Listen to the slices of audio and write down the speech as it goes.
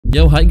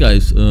Yo, hi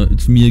guys,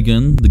 it's me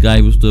again, the guy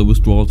with the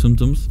withdrawal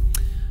symptoms.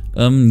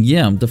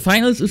 Yeah, the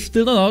finals is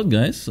still not out,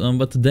 guys,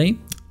 but today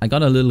I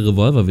got a little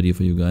revolver video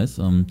for you guys.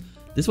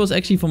 This was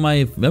actually for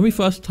my very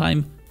first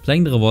time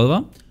playing the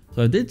revolver,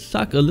 so I did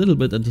suck a little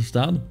bit at the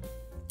start.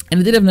 And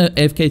I did have an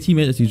AFK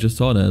teammate, as you just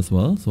saw there as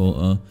well,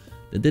 so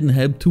that didn't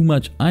help too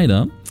much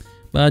either.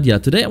 But yeah,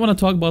 today I want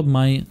to talk about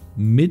my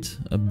mid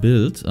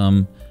build.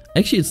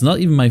 Actually, it's not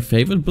even my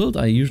favorite build.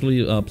 I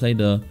usually play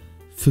the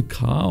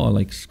FK or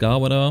like Scar,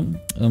 whatever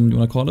you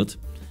want to call it.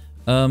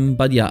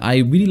 But yeah, I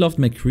really loved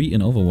McCree in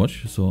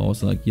Overwatch, so I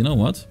was like, you know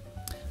what?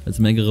 Let's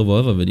make a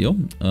revolver video.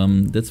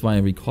 That's why I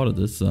recorded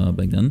this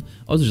back then.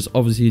 Also, just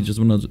obviously just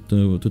wanted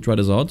to try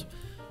this out.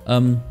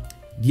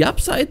 The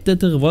upside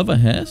that the revolver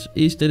has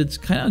is that it's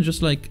kind of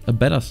just like a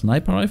better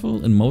sniper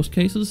rifle in most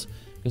cases,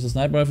 because the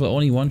sniper rifle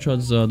only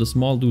one-shots the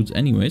small dudes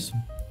anyways.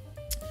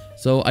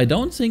 So I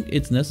don't think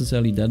it's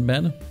necessarily that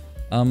bad.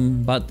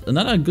 But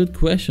another good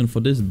question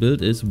for this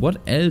build is, what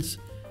else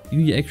do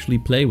you actually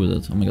play with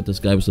it? Oh my god, this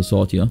guy with the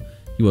sword here,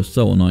 he was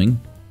so annoying.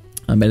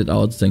 I made it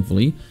out,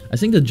 thankfully. I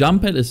think the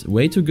jump pad is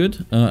way too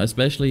good,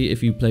 especially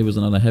if you play with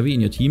another heavy in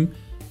your team.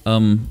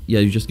 Yeah,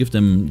 you just give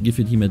your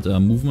teammate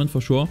movement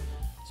for sure.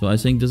 So I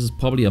think this is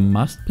probably a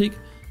must pick.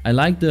 I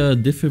like the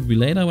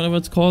defibrillator, whatever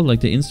it's called,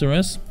 like the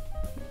insta-res.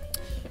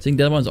 I think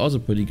that one's also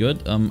pretty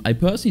good. I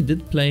personally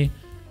did play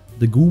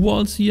the goo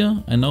walls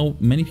here. I know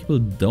many people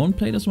don't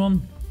play this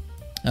one.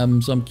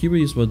 So I'm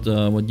curious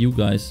what you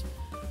guys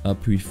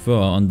prefer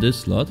on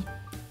this slot.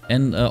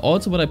 And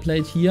also what I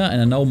played here,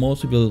 and I know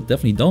most people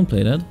definitely don't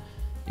play that,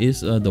 is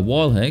the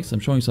wall hacks.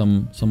 I'm showing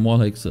some wall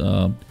hacks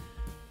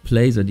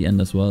plays at the end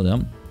as well, yeah.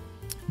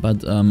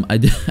 But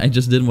I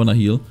just didn't want to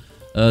heal.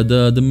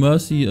 The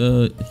Mercy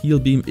heal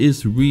beam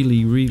is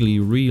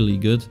really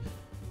good.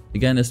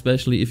 Again,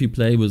 especially if you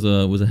play with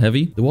a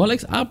heavy. The wall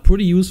hacks are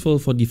pretty useful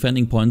for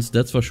defending points,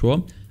 that's for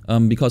sure.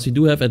 Because you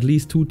do have at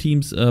least 2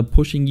 teams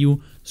pushing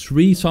you,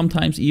 3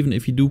 sometimes even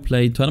if you do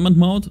play tournament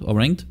mode or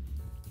ranked.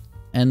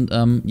 And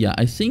yeah,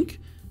 I think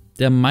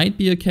there might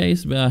be a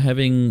case where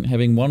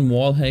having one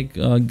wall hack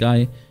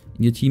guy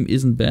in your team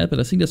isn't bad, but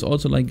I think there's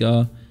also like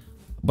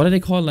what do they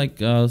call, like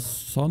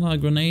sonar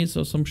grenades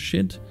or some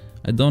shit.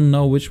 I don't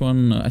know which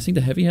one. I think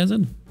the heavy has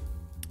it.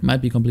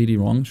 Might be completely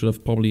wrong. Should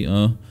have probably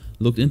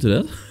looked into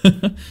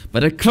that,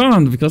 but I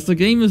can't because the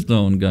game is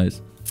down,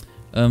 guys.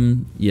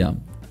 Yeah.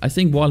 I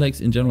think wall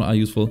hacks in general are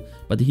useful,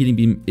 but the healing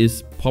beam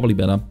is probably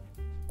better.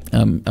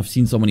 I've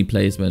seen so many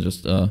plays where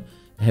just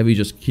heavy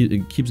just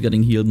keeps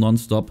getting healed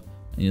non-stop,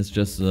 and it's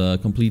just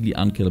completely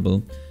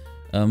unkillable.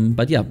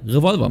 But yeah,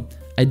 revolver.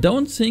 I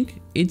don't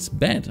think it's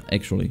bad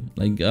actually.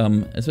 Like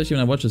especially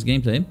when I watch this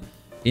gameplay.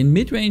 In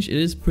mid-range, it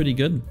is pretty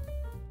good.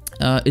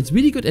 It's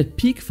really good at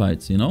peak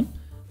fights, you know.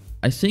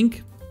 I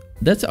think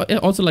that's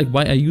also like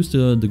why I use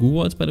the goo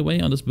walls, by the way,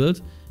 on this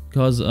build,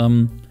 because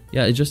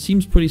yeah, it just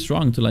seems pretty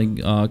strong to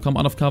like come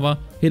out of cover,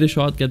 hit a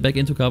shot, get back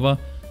into cover,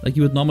 like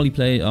you would normally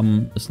play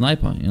a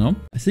sniper, you know?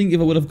 I think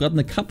if I would have gotten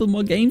a couple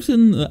more games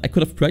in, I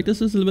could have practiced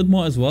this a little bit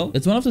more as well.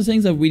 It's one of the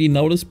things I've really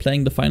noticed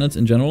playing the finals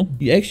in general.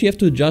 You actually have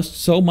to adjust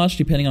so much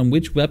depending on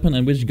which weapon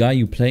and which guy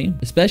you play,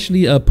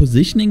 especially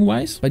positioning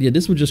wise. But yeah,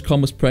 this will just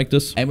come with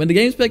practice. And when the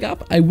game's back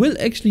up, I will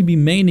actually be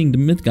maining the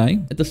mid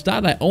guy. At the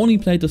start, I only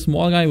played the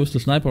small guy with the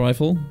sniper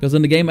rifle, because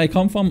in the game I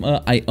come from,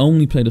 I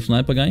only play the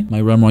sniper guy. My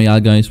Run Royale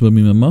guys will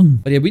remember.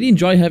 But yeah, I really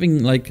enjoy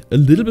having like a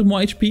little bit more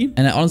HP,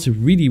 and I honestly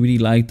really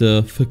like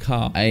the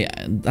FK.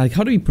 Like,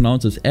 how do we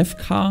pronounce this?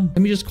 FK? Let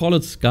me just call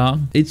it Scar.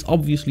 It's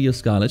obviously a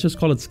Scar. Let's just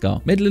call it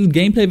Scar. Made a little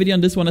gameplay video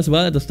on this one as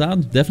well at the start.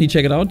 Definitely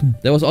check it out.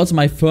 That was also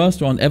my first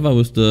round ever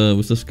with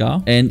the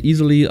Scar, and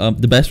easily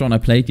the best round I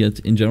played yet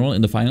in general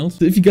in the finals.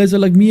 So if you guys are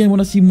like me and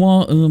want to see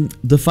more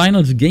the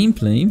finals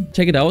gameplay,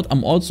 check it out.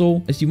 I'm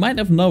also, as you might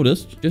have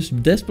noticed,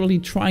 just desperately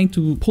trying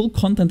to pull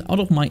content out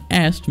of my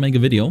ass to make a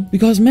video,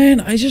 because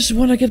man, I just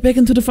want to get back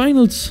into the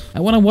finals. I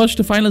want to watch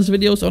the finals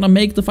videos. I want to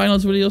make the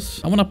finals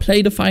videos. I want to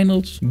play the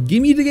finals.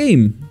 Give me the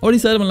game. Already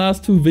said it in my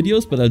last 2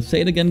 videos, but I'll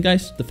say it again,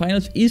 guys. The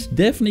finals is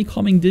definitely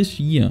coming this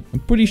year. I'm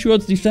pretty sure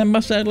it's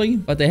December, sadly,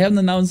 but they haven't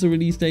announced the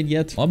release date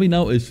yet. All we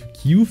know is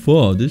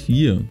Q4 this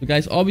year. So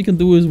guys, all we can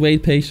do is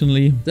wait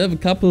patiently. They have a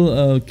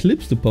couple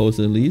clips to post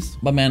at least.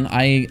 But man,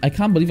 I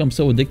can't believe I'm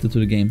so addicted to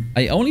the game.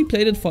 I only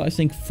played it for, I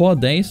think, 4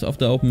 days of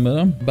the open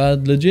beta,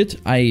 but legit,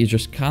 I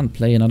just can't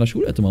play another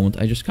shooter at the moment.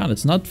 I just can't.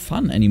 It's not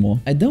fun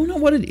anymore. I don't know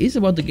what it is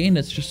about the game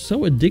that's just so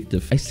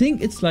addictive. I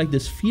think it's like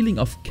this feeling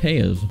of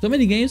chaos. So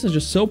many games are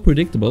just so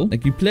predictable.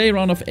 Like, you play a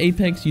round of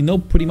Apex, you know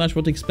pretty much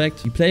what to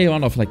expect. You play a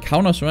round of like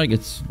Counter-Strike,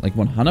 it's like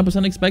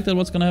 100% expected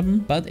what's gonna happen.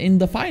 But in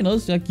the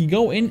finals, like, you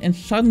go in and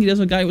suddenly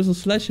there's a guy with a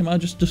sledgehammer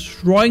just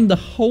destroying the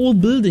whole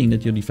building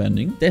that you're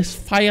defending. There's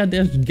fire,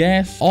 there's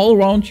gas all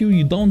around you.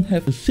 You don't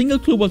have a single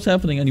clue what's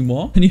happening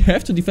anymore, and you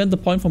have to defend the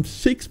point from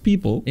 6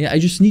 people. Yeah, I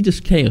just need this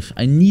chaos.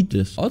 I need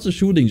this. Also,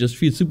 shooting just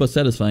feels super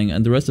satisfying,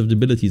 and the rest of the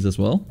abilities as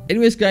well.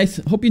 Anyways, guys,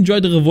 hope you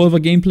enjoyed the revolver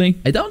gameplay.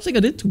 I don't think I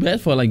did too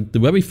bad for like the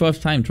very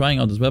first time trying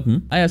out this weapon.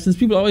 weapon. Ah yeah, since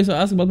people always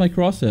ask about my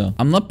crosshair.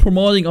 I'm not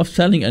promoting or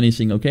selling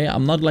anything, okay?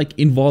 I'm not like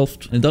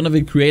involved. I don't have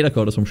a creator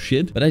code or some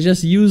shit. But I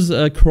just use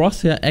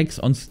Crosshair X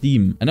on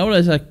Steam. I know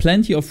there's like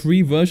plenty of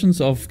free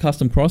versions of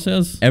custom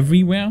crosshairs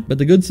everywhere. But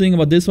the good thing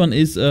about this one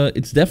is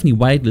it's definitely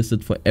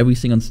whitelisted for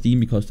everything on Steam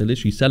because they're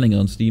literally selling it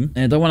on Steam.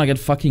 And I don't want to get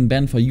fucking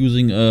banned for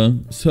using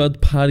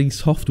third-party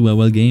software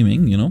while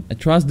gaming, you know? I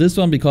trust this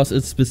one because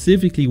it's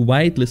specifically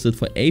whitelisted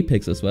for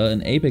Apex as well.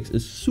 And Apex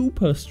is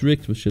super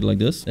strict with shit like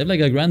this. They have like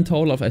a grand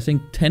total of, I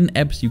think, 10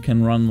 apps you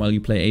can run while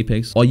you play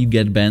Apex or you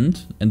get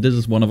banned. And this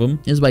is one of them.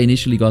 This is why I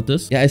initially got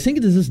this. Yeah, I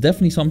think this is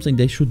definitely something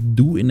they should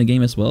do in the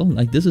game as well.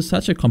 Like, this is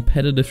such a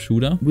competitive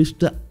shooter with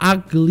the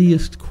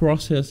ugliest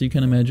crosshairs you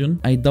can imagine.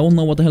 I don't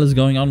know what the hell is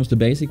going on with the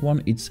basic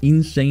one. It's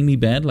insanely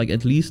bad. Like,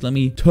 at least let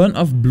me turn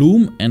off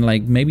bloom and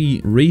like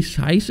maybe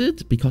resize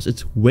it because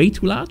it's way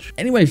too large.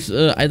 Anyways,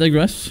 I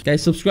digress.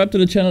 Guys, subscribe to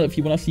the channel if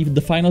you want to see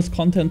the finals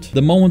content.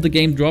 The moment the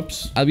game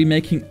drops, I'll be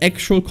making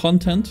actual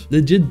content,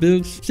 legit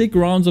builds, sick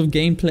rounds of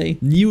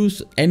gameplay,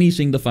 news,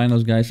 anything the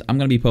finals, guys. I'm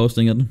gonna be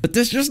posting it. But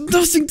there's just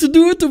nothing to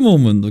do at the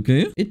moment,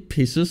 okay? It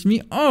pisses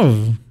me off.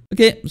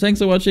 Okay, thanks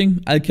for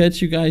watching. I'll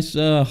catch you guys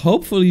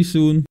hopefully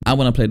soon. I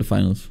wanna play the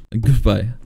finals. Goodbye.